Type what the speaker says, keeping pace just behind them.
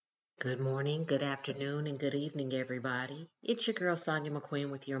Good morning, good afternoon, and good evening, everybody. It's your girl, Sonia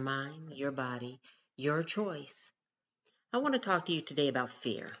McQueen, with your mind, your body, your choice. I want to talk to you today about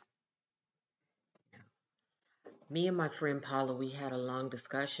fear. Me and my friend Paula, we had a long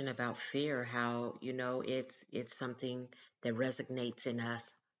discussion about fear, how, it's something that resonates in us,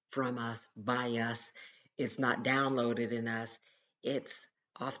 from us, by us. It's not downloaded in us. It's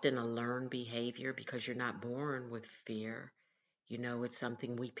often a learned behavior because you're not born with fear. It's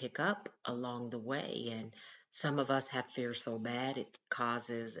something we pick up along the way. And some of us have fear so bad it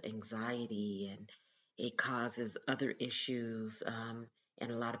causes anxiety and it causes other issues.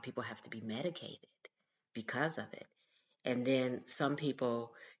 And a lot of people have to be medicated because of it. And then some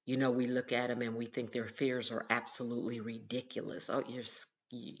people, we look at them and we think their fears are absolutely ridiculous. Oh,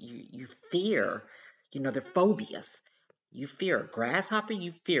 you fear, their phobias. You fear a grasshopper,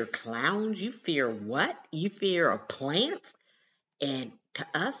 you fear clowns, you fear what? You fear a plant? And to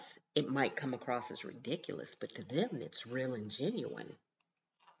us, it might come across as ridiculous, but to them, it's real and genuine.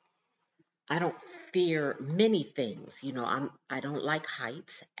 I don't fear many things. I don't like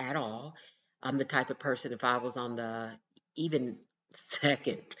heights at all. I'm the type of person, if I was on the even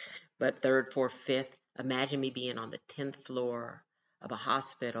second, but third, fourth, fifth, imagine me being on the 10th floor of a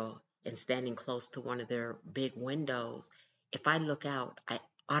hospital and standing close to one of their big windows. If I look out, I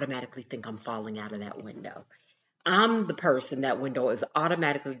automatically think I'm falling out of that window. I'm the person that window is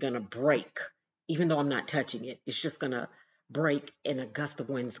automatically going to break, even though I'm not touching it. It's just going to break, and a gust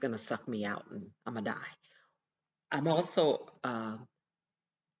of wind is going to suck me out, and I'm going to die. I'm also, I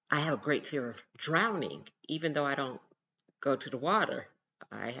have a great fear of drowning, even though I don't go to the water.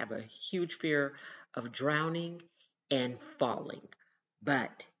 I have a huge fear of drowning and falling.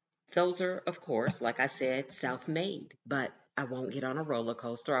 But those are, of course, like I said, self made. But I won't get on a roller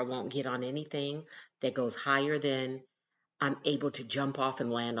coaster. I won't get on anything that goes higher than I'm able to jump off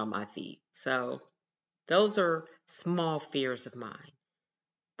and land on my feet. So those are small fears of mine.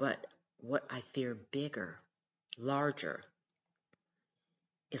 But what I fear bigger, larger,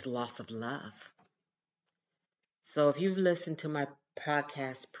 is loss of love. So if you've listened to my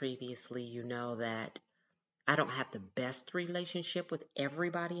podcast previously, you know that I don't have the best relationship with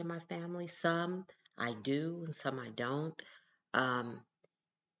everybody in my family. Some I do, and some I don't. Um,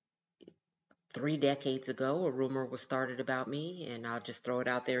 3 decades ago, a rumor was started about me, and I'll just throw it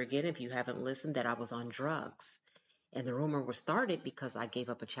out there again if you haven't listened, that I was on drugs. And the rumor was started because I gave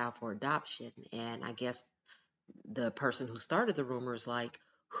up a child for adoption. And I guess the person who started the rumor is like,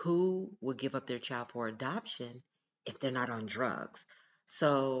 who would give up their child for adoption if they're not on drugs?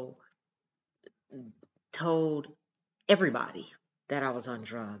 So told everybody that I was on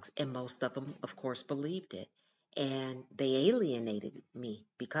drugs, and most of them, of course, believed it. And they alienated me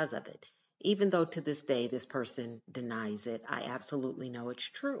because of it. Even though to this day this person denies it, I absolutely know it's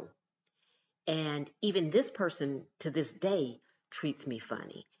true. And even this person to this day treats me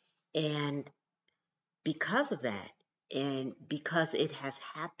funny. And because of that, and because it has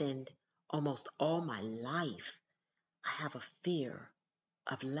happened almost all my life, I have a fear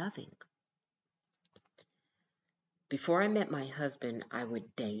of loving. Before I met my husband, I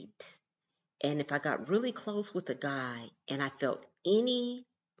would date. And if I got really close with a guy and I felt anything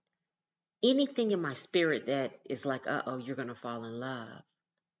in my spirit that is like, uh-oh, you're going to fall in love,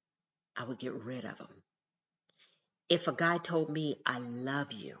 I would get rid of him. If a guy told me, I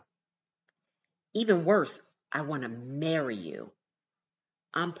love you, even worse, I want to marry you,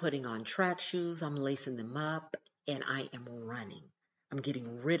 I'm putting on track shoes, I'm lacing them up, and I am running. I'm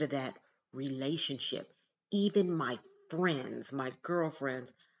getting rid of that relationship. Even my friends, my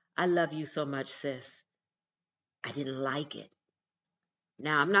girlfriends, I love you so much, sis. I didn't like it.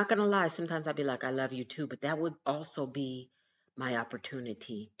 Now, I'm not going to lie, sometimes I'd be like, I love you too, but that would also be my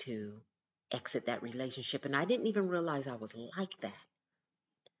opportunity to exit that relationship. And I didn't even realize I was like that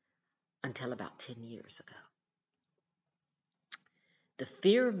until about 10 years ago. The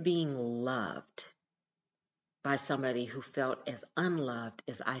fear of being loved by somebody who felt as unloved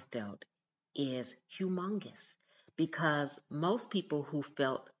as I felt is humongous, because most people who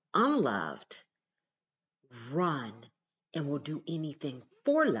felt unloved run and will do anything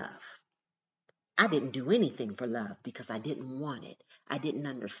for love. I didn't do anything for love because I didn't want it. I didn't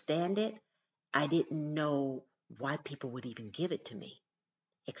understand it. I didn't know why people would even give it to me,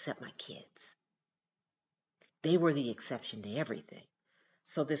 except my kids. They were the exception to everything.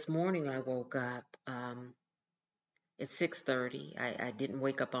 So this morning I woke up at 6:30. I didn't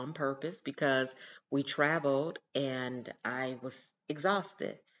wake up on purpose because we traveled and I was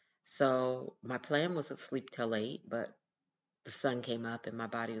exhausted. So my plan was to sleep till 8, but the sun came up and my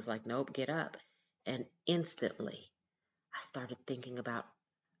body was like, nope, get up. And instantly I started thinking about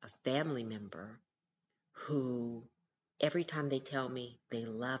a family member who every time they tell me they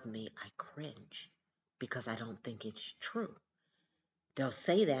love me, I cringe because I don't think it's true. They'll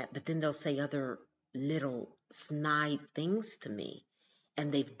say that, but then they'll say other little snide things to me.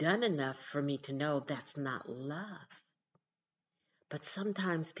 And they've done enough for me to know that's not love. But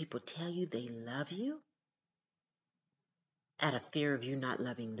sometimes people tell you they love you out of fear of you not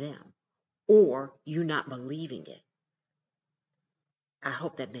loving them or you not believing it. I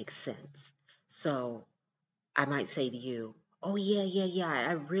hope that makes sense. So I might say to you, oh yeah, yeah, yeah,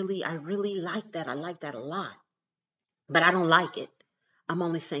 I really like that. I like that a lot. But I don't like it. I'm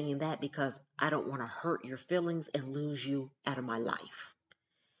only saying that because I don't want to hurt your feelings and lose you out of my life.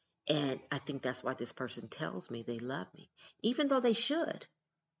 And I think that's why this person tells me they love me, even though they should.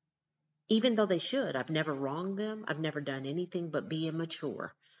 Even though they should. I've never wronged them. I've never done anything but be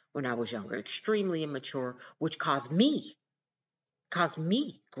immature when I was younger, extremely immature, which caused me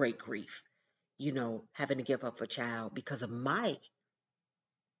great grief, having to give up a child because of my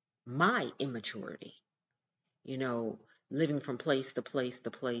immaturity, you know, living from place to place to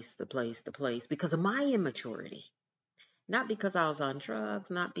place to place to place because of my immaturity. Not because I was on drugs,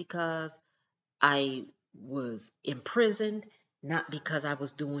 not because I was imprisoned, not because I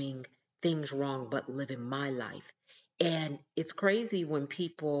was doing things wrong, but living my life. And it's crazy when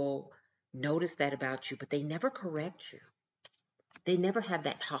people notice that about you, but they never correct you. They never have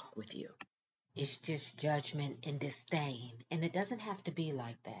that talk with you. It's just judgment and disdain. And it doesn't have to be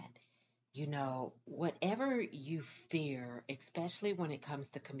like that. Whatever you fear, especially when it comes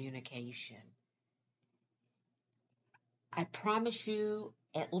to communication, I promise you,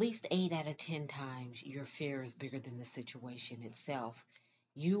 at least 8 out of 10 times, your fear is bigger than the situation itself.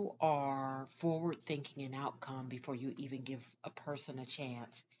 You are forward thinking an outcome before you even give a person a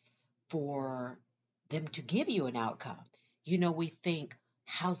chance for them to give you an outcome. We think,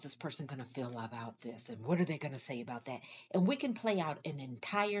 how's this person going to feel about this? And what are they going to say about that? And we can play out an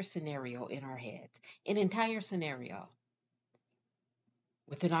entire scenario in our heads, an entire scenario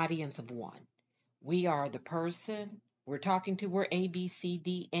with an audience of one. We are the person we're talking to. We're A, B, C,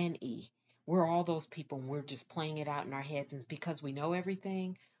 D, and E. We're all those people, and we're just playing it out in our heads. And because we know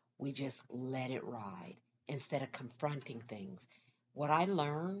everything, we just let it ride instead of confronting things. What I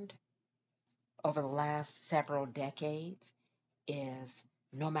learned over the last several decades is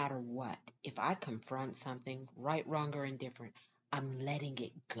no matter what, if I confront something, right, wrong, or indifferent, I'm letting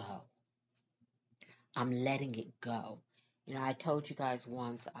it go. I'm letting it go. I told you guys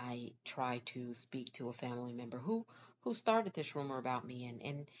once I tried to speak to a family member who started this rumor about me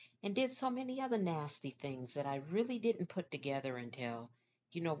and did so many other nasty things that I really didn't put together until,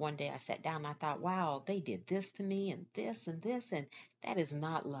 one day I sat down and I thought, wow, they did this to me and this, and that is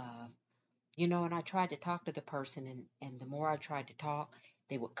not love. And I tried to talk to the person, and the more I tried to talk,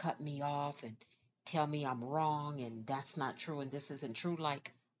 they would cut me off and tell me I'm wrong and that's not true and this isn't true.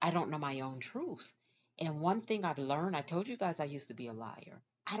 Like, I don't know my own truth. And one thing I've learned, I told you guys I used to be a liar.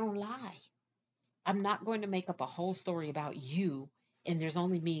 I don't lie. I'm not going to make up a whole story about you and there's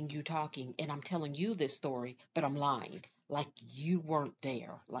only me and you talking and I'm telling you this story, but I'm lying. Like you weren't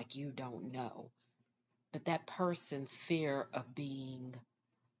there, like you don't know. But that person's fear of being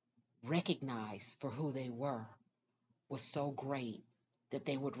recognized for who they were was so great that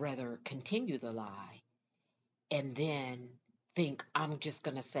they would rather continue the lie and then think I'm just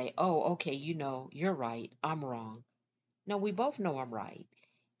going to say, oh, okay, you're right, I'm wrong. No, we both know I'm right.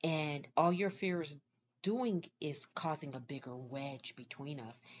 And all your fear is doing is causing a bigger wedge between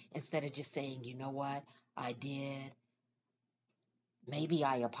us instead of just saying, you know what, I did. Maybe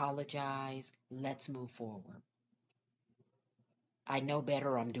I apologize. Let's move forward. I know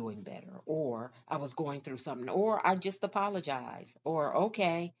better, I'm doing better. Or I was going through something, or I just apologized. Or,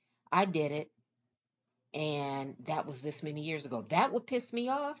 okay, I did it. And that was this many years ago. That would piss me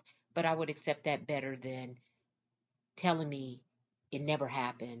off, but I would accept that better than telling me it never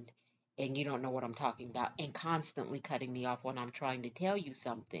happened and you don't know what I'm talking about and constantly cutting me off when I'm trying to tell you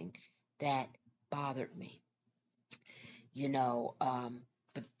something that bothered me. You know, um,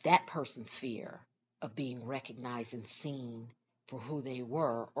 but that person's fear of being recognized and seen for who they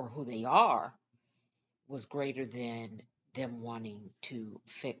were or who they are was greater than them wanting to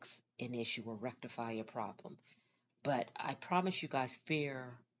fix an issue or rectify a problem. But I promise you guys,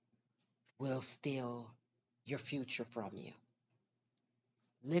 fear will steal your future from you.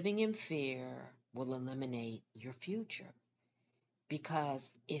 Living in fear will eliminate your future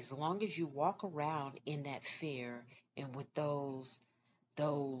because as long as you walk around in that fear and with those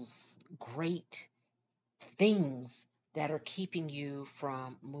great things that are keeping you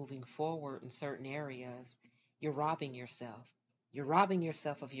from moving forward in certain areas, you're robbing yourself. You're robbing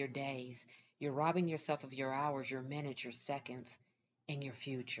yourself of your days. You're robbing yourself of your hours, your minutes, your seconds, and your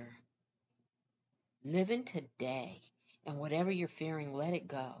future. Live in today, and whatever you're fearing, let it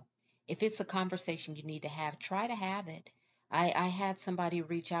go. If it's a conversation you need to have, try to have it. I had somebody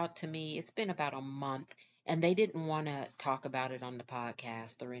reach out to me, it's been about a month, and they didn't want to talk about it on the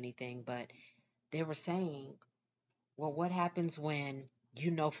podcast or anything, but they were saying, well, what happens when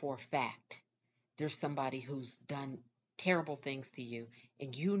you know for a fact there's somebody who's done terrible things to you,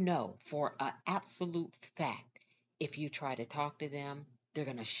 and you know for an absolute fact, if you try to talk to them, they're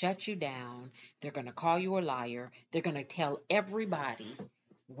going to shut you down, they're going to call you a liar, they're going to tell everybody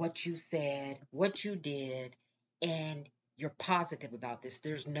what you said, what you did, and you're positive about this.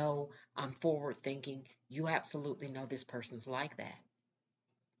 There's no, I'm forward thinking. You absolutely know this person's like that.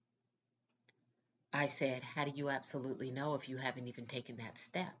 I said, how do you absolutely know if you haven't even taken that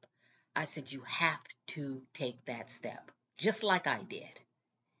step? I said, you have to take that step, just like I did.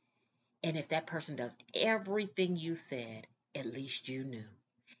 And if that person does everything you said, at least you knew.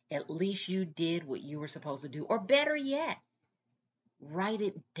 At least you did what you were supposed to do. Or better yet, write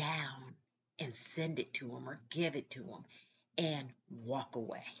it down and send it to them or give it to them and walk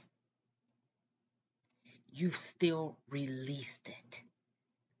away. You've still released it.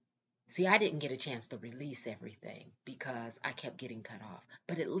 See, I didn't get a chance to release everything because I kept getting cut off.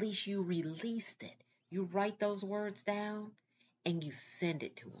 But at least you released it. You write those words down and you send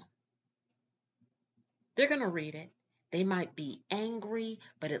it to them. They're going to read it. They might be angry,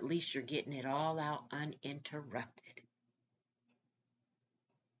 but at least you're getting it all out uninterrupted.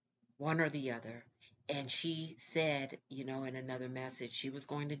 One or the other. And she said, in another message, she was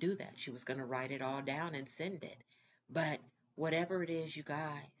going to do that. She was going to write it all down and send it. But whatever it is, you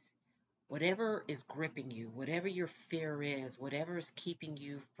guys, whatever is gripping you, whatever your fear is, whatever is keeping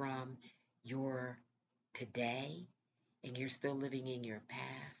you from your today, and you're still living in your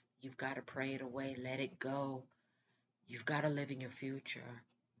past, you've got to pray it away, let it go. You've got to live in your future.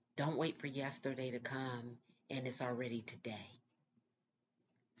 Don't wait for yesterday to come and it's already today.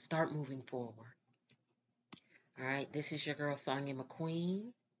 Start moving forward. All right, this is your girl, Sonia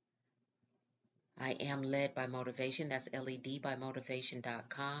McQueen. I am led by motivation. That's LED by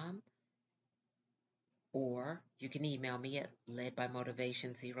motivation.com. Or you can email me at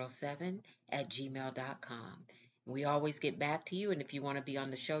ledbymotivation07@gmail.com. We always get back to you. And if you want to be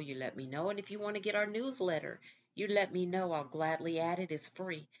on the show, you let me know. And if you want to get our newsletter, you let me know. I'll gladly add it. It's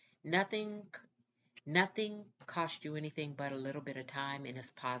free. Nothing costs you anything but a little bit of time, and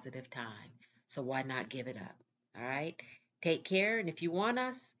it's positive time. So why not give it up? All right. Take care. And if you want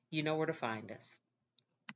us, you know where to find us.